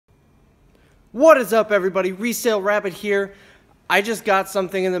What is up, everybody? Resale Rabbit here. I just got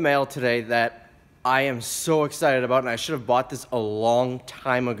something in the mail today that I am so excited about, and I should have bought this a long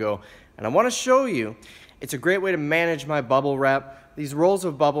time ago. And I want to show you. It's a great way to manage my bubble wrap. These rolls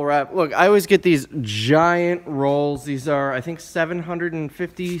of bubble wrap. Look, I always get these giant rolls. These are, I think,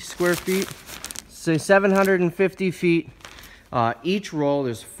 750 square feet. So 750 feet. Each roll,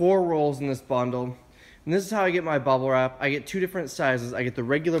 there's 4 rolls in this bundle. And this is how I get my bubble wrap. I get 2 different sizes. I get the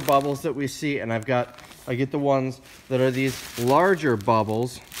regular bubbles that we see, and I get the ones that are these larger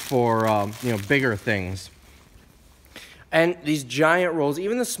bubbles for bigger things. And these giant rolls,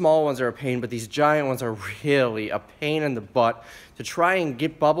 even the small ones are a pain, but these giant ones are really a pain in the butt to try and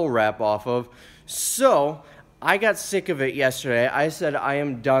get bubble wrap off of. So I got sick of it yesterday. I said, I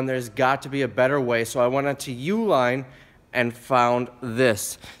am done. There's got to be a better way. So I went on to Uline and found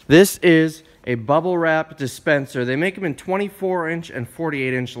this. This is a bubble wrap dispenser. They make them in 24-inch and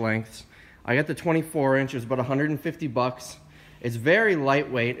 48-inch lengths. I got the 24-inch. It was about 150 bucks. It's very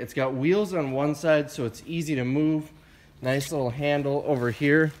lightweight. It's got wheels on one side, so it's easy to move. Nice little handle over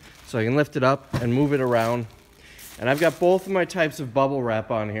here, so I can lift it up and move it around. And I've got both of my types of bubble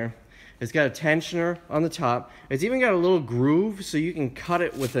wrap on here. It's got a tensioner on the top. It's even got a little groove, so you can cut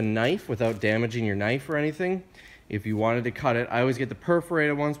it with a knife without damaging your knife or anything. If you wanted to cut it, I always get the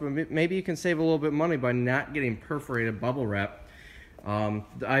perforated ones, but maybe you can save a little bit of money by not getting perforated bubble wrap.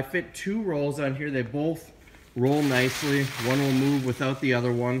 I fit 2 rolls on here. They both roll nicely. One will move without the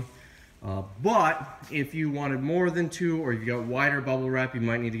other one. But if you wanted more than 2, or if you got wider bubble wrap, you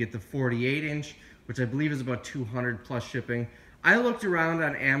might need to get the 48-inch, which I believe is about 200 plus shipping. I looked around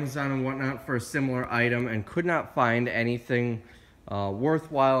on Amazon and whatnot for a similar item and could not find anything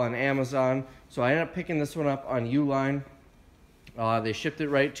worthwhile on Amazon, so I ended up picking this one up on Uline. They shipped it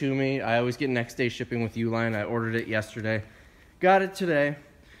right to me. I always get next day shipping with Uline. I ordered it yesterday, got it today.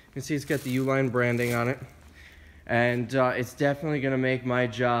 You can see it's got the Uline branding on it, and it's definitely going to make my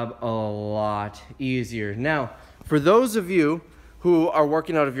job a lot easier. Now, for those of you who are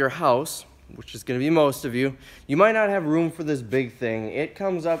working out of your house, which is going to be most of you, you might not have room for this big thing. It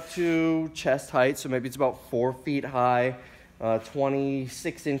comes up to chest height, so maybe it's about 4 feet high.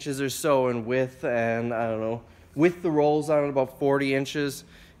 26 inches or so in width, and I don't know, with the rolls on it, about 40 inches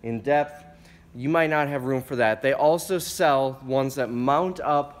in depth. You might not have room for that. They also sell ones that mount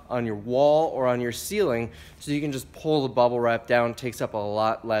up on your wall or on your ceiling, so you can just pull the bubble wrap down. It takes up a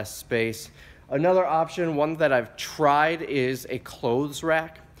lot less space. Another option, one that I've tried, is a clothes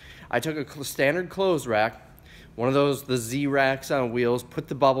rack. I took a standard clothes rack, one of those, the Z racks on wheels, put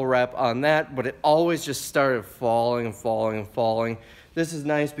the bubble wrap on that, but it always just started falling and falling and falling. This is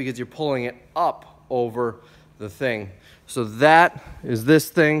nice because you're pulling it up over the thing. So that is this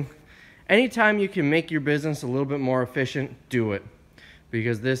thing. Anytime you can make your business a little bit more efficient, do it.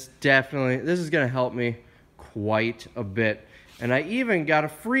 Because this is gonna help me quite a bit. And I even got a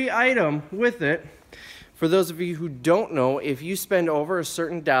free item with it. For those of you who don't know, if you spend over a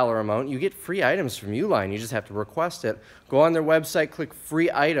certain dollar amount, you get free items from Uline. You just have to request it. Go on their website, click free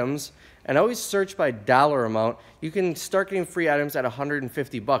items, and always search by dollar amount. You can start getting free items at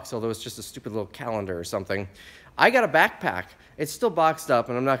 150 bucks, although it's just a stupid little calendar or something. I got a backpack. It's still boxed up,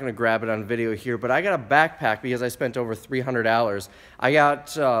 and I'm not going to grab it on video here, but I got a backpack because I spent over $300. I got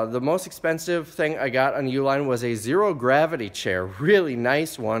the most expensive thing I got on Uline was a zero gravity chair, really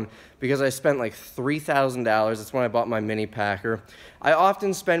nice one, because I spent like $3,000. That's when I bought my mini packer. I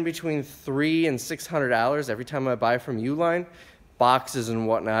often spend between $300 and $600 every time I buy from Uline, boxes and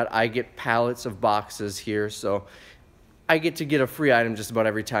whatnot. I get pallets of boxes here, so I get to get a free item just about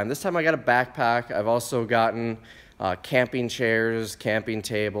every time. This time I got a backpack. I've also gotten camping chairs, camping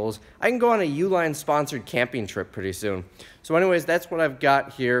tables. I can go on a Uline sponsored camping trip pretty soon. So anyways, that's what I've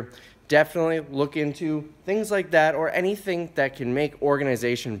got here. Definitely look into things like that, or anything that can make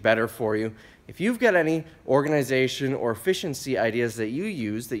organization better for you. If you've got any organization or efficiency ideas that you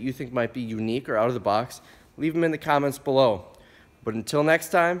use that you think might be unique or out of the box, leave them in the comments below. But until next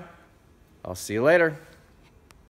time, I'll see you later.